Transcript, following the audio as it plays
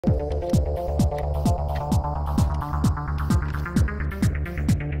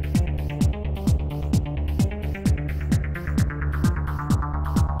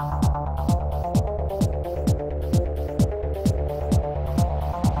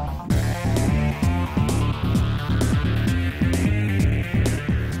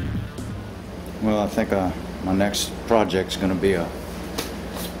I think my next project's going to be a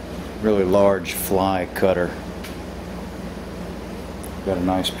really large fly cutter. Got a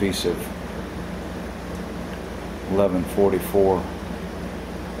nice piece of 1144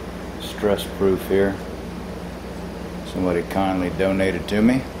 stress proof here. Somebody kindly donated to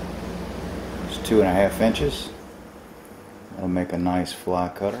me. It's 2.5 inches. That'll make a nice fly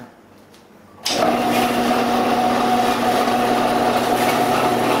cutter.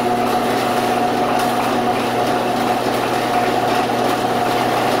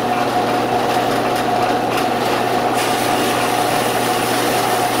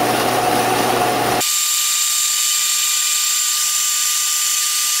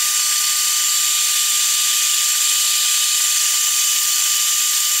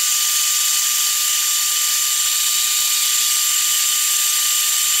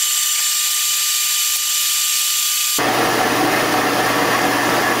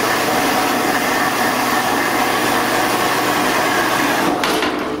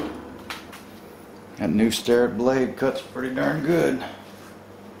 That new Starrett blade cuts pretty darn good.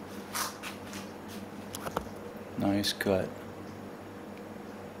 Nice cut.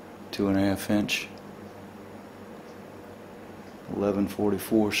 2.5 inch.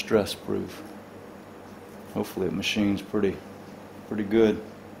 1144 stress proof. Hopefully it machines pretty good.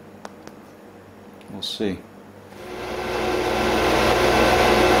 We'll see.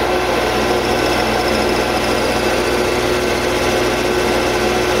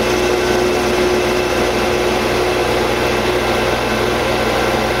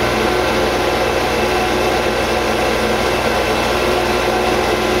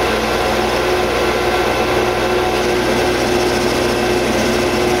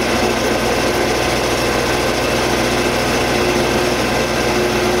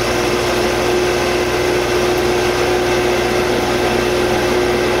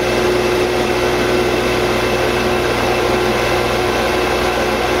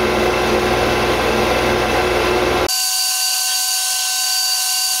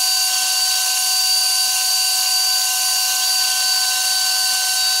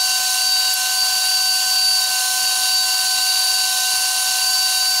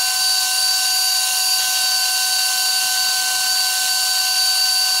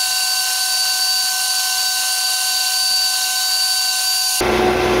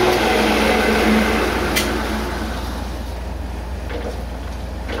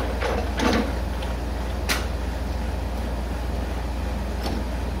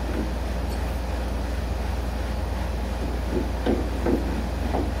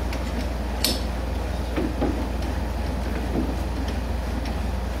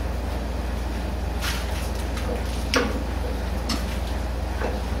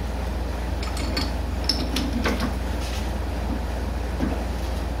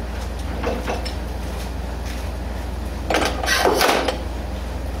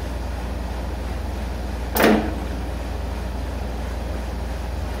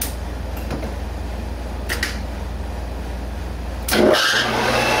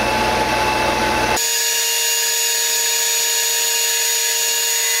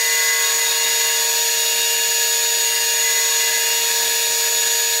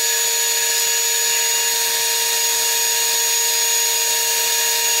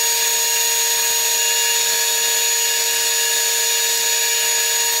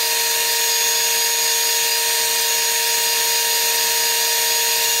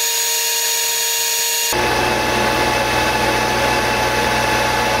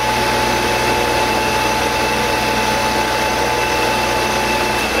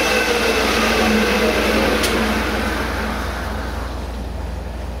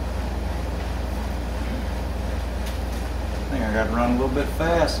 I got to run a little bit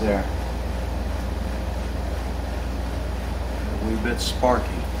fast there. A wee bit sparky.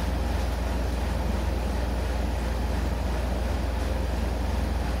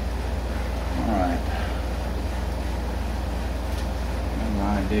 Alright.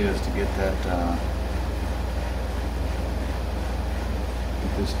 My idea is to get that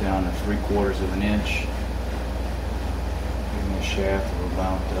get this down to 3/4 of an inch. Give me a shaft of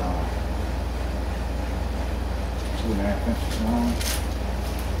about 2.5 inches long.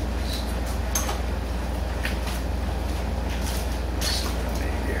 Let's see what I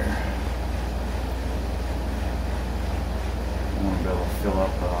made here. I want to be able to fill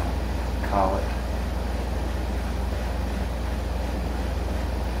up a collet.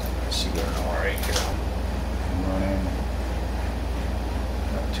 Let's see where an R8 go. Run in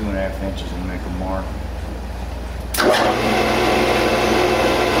about 2.5 inches and make a mark.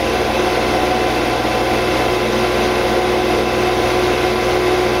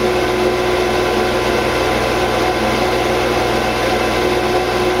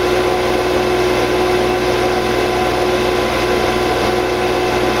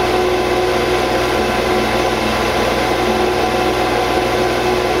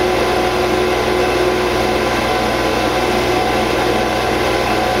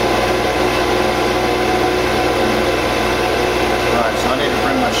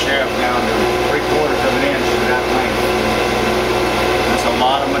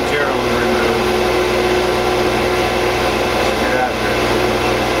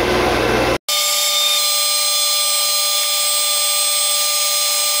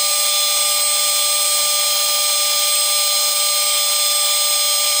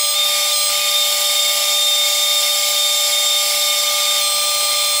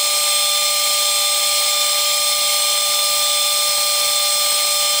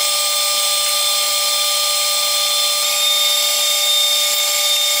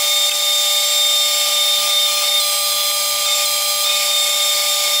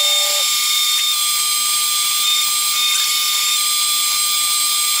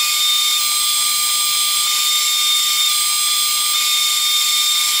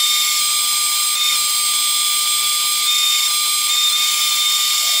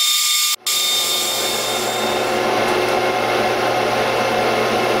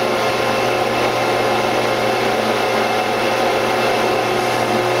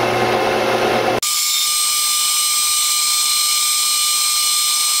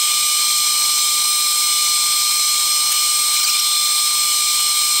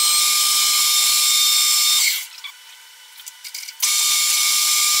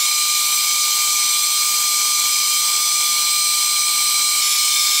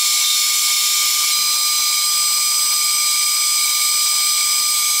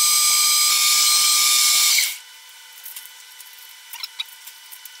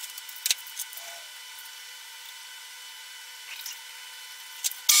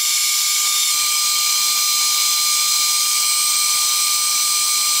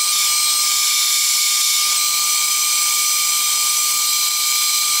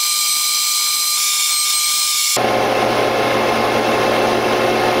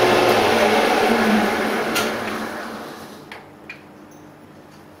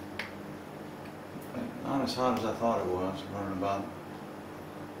 Not as hot as I thought it was. Running about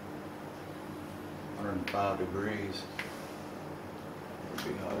 105 degrees. It'll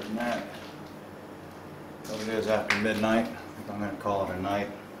be hotter than that. So it is after midnight. I think I'm going to call it a night.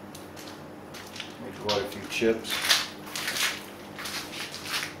 Made quite a few chips.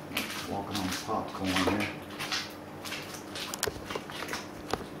 Walking on popcorn here.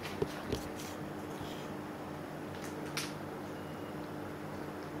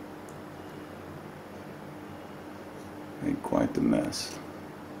 Made quite the mess.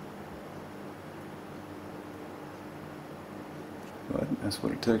 But that's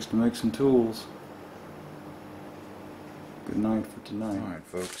what it takes to make some tools. Good night for tonight. Alright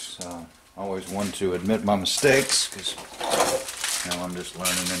folks, I always want to admit my mistakes because I'm just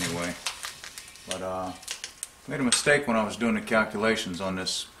learning anyway. But made a mistake when I was doing the calculations on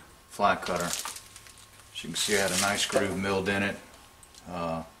this flat cutter. As you can see, I had a nice groove milled in it.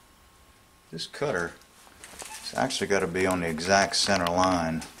 This cutter, it's actually got to be on the exact center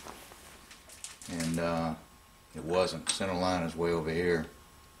line, and it wasn't. Center line is way over here.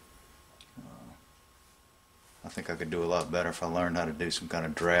 I think I could do a lot better if I learned how to do some kind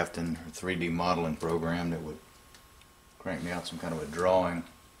of drafting or 3D modeling program that would crank me out some kind of a drawing.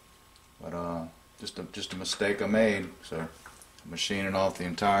 But just a mistake I made. So I'm machining off the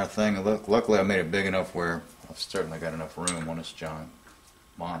entire thing. And luckily I made it big enough where I've certainly got enough room on this giant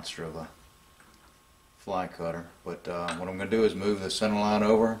monster of a fly cutter. But what I'm going to do is move the center line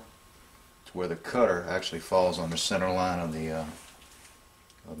over to where the cutter actually falls on the center line of the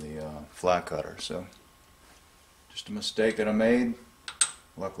fly cutter. So just a mistake that I made.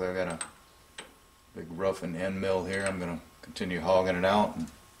 Luckily I got a big rough and end mill here. I'm going to continue hogging it out and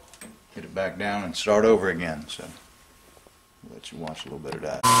get it back down and start over again. So I'll let you watch a little bit of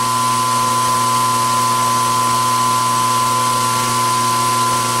that.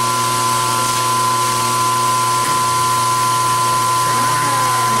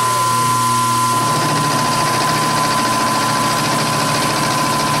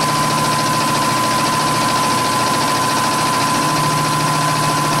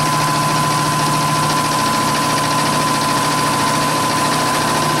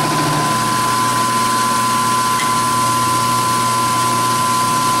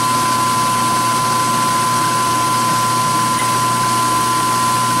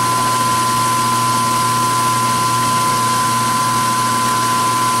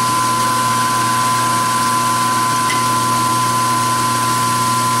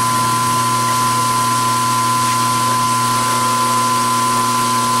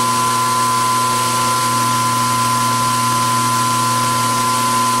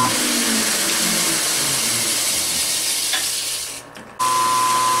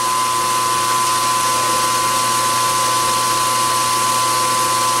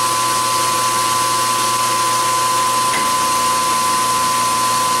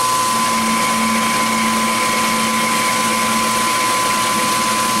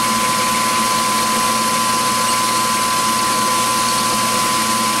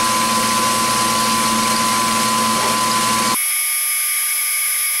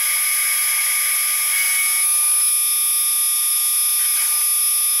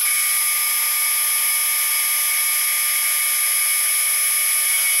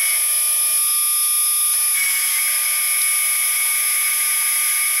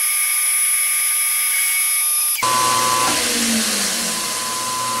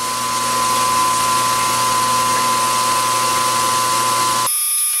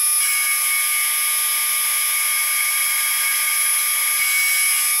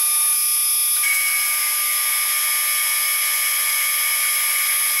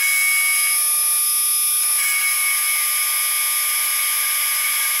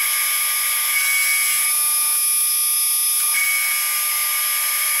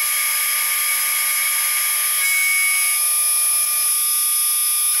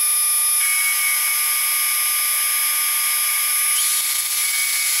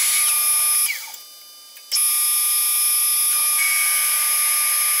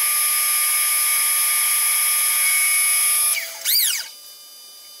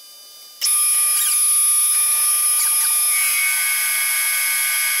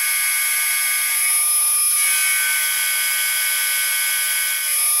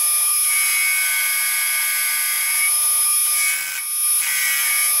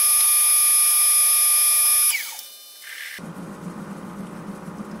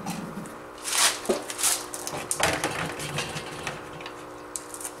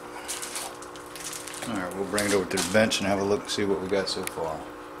 Alright, we'll bring it over to the bench and have a look and see what we got so far.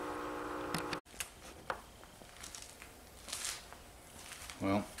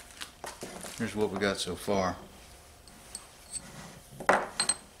 Well, here's what we got so far.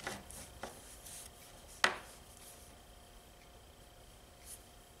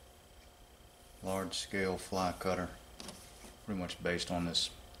 Large scale fly cutter, pretty much based on this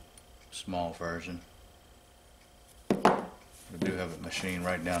small version. We do have it machined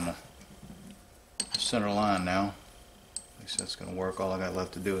right down the center line now. At least that's going to work. All I got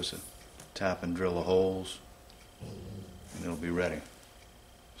left to do is to tap and drill the holes, and it'll be ready.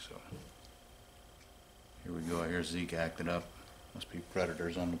 So here we go. Here's Zeke acted up. Must be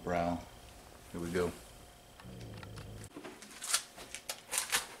predators on the prowl. Here we go.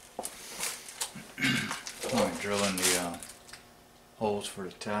 Alright, drilling the holes for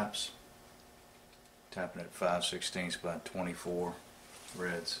the taps. Tapping at 5/16 by 24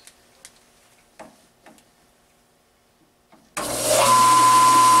 threads.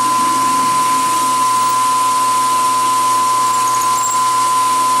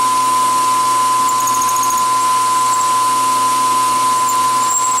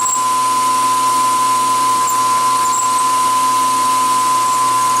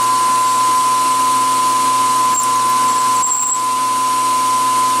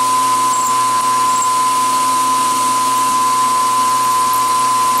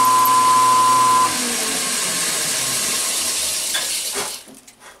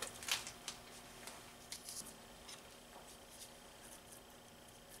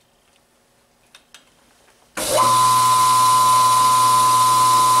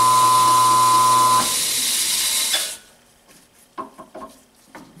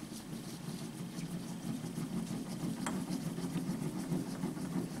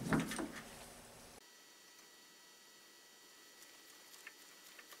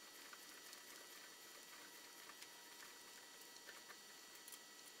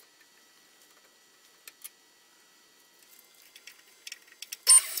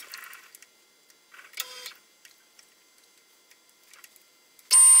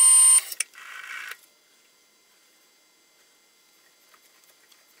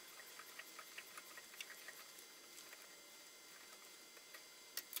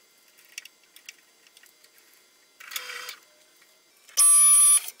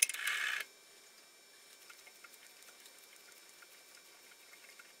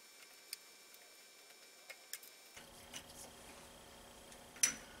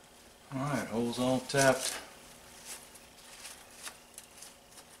 Alright, holes all tapped.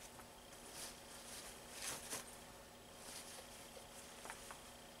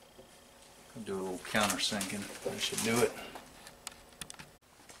 I'll do a little countersinking. I should do it.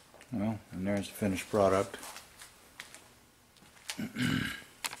 Well, and there's the finished product. It's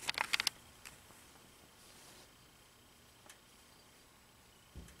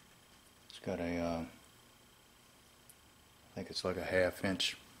got a, I think it's like a 1/2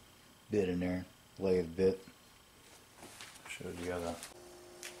 inch bit in there, lathe bit. Show the other.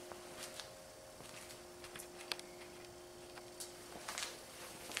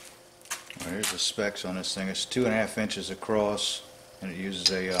 Well, here's the specs on this thing. It's 2.5 inches across, and it uses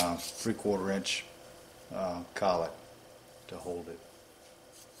a 3/4 inch collet to hold it.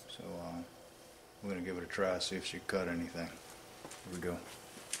 So we're going to give it a try, see if she cut anything. Here we go.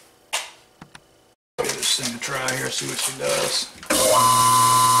 Give this thing a try here, see what she does.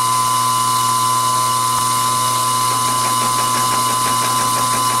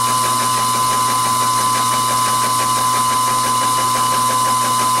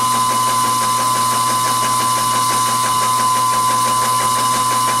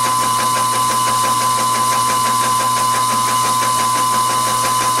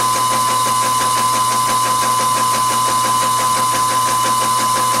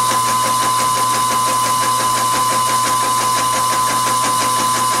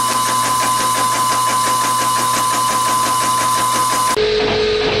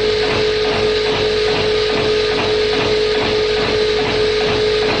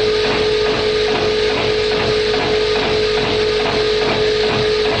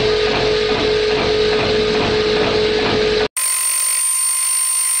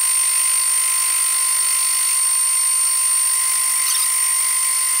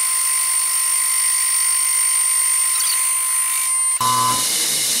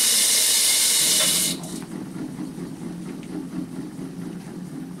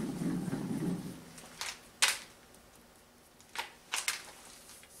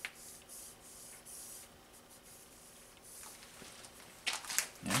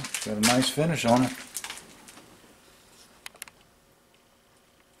 Got a nice finish on it.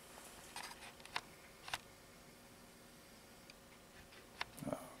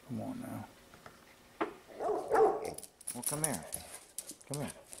 Oh, come on now. Well, come here. Come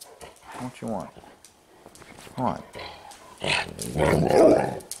here. What you want? What?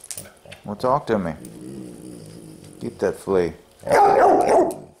 Well, talk to me. Get that flea.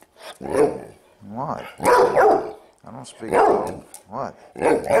 What? I don't speak dog. What?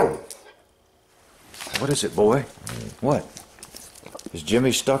 What is it, boy? What? Is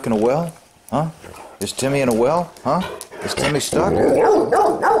Jimmy stuck in a well? Huh? Is Timmy in a well? Huh? Is Timmy stuck?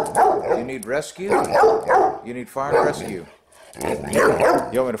 You need rescue? You need fire and rescue. You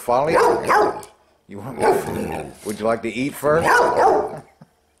want me to follow you? You want me to, would you like to eat first?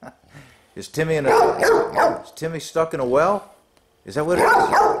 Is Timmy stuck in a well? Is that what it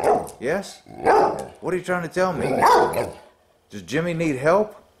is? Yes? What are you trying to tell me? Does Jimmy need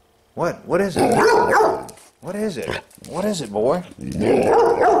help? What? What is it? What is it? What is it, boy?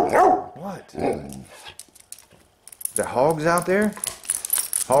 What? The hogs out there?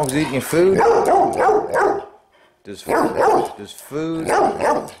 Hogs eating your food? Does food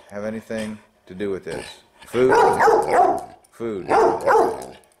have anything to do with this? Food? Food.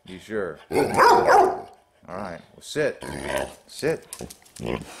 You sure? All right. Well, sit. Sit.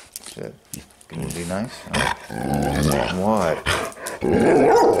 Sit. Can you be nice? What?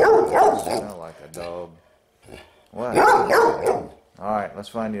 Sound like a dog. What? All right. Let's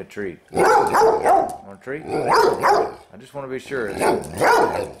find you a treat. Want a treat? I just want to be sure.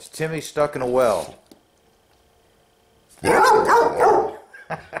 Is Timmy stuck in a well?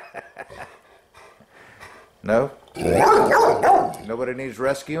 No? Nobody needs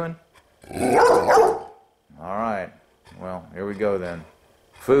rescuing? All right. Well, here we go then.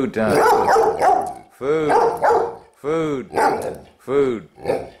 Food time. Food. Food. Food.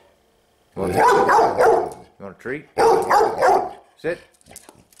 You want a treat? Sit.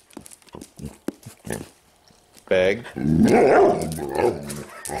 Beg.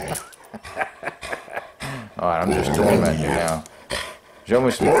 All right, I'm just tormenting you now. Show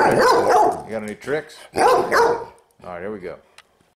me some tricks. You got any tricks? All right, here we go.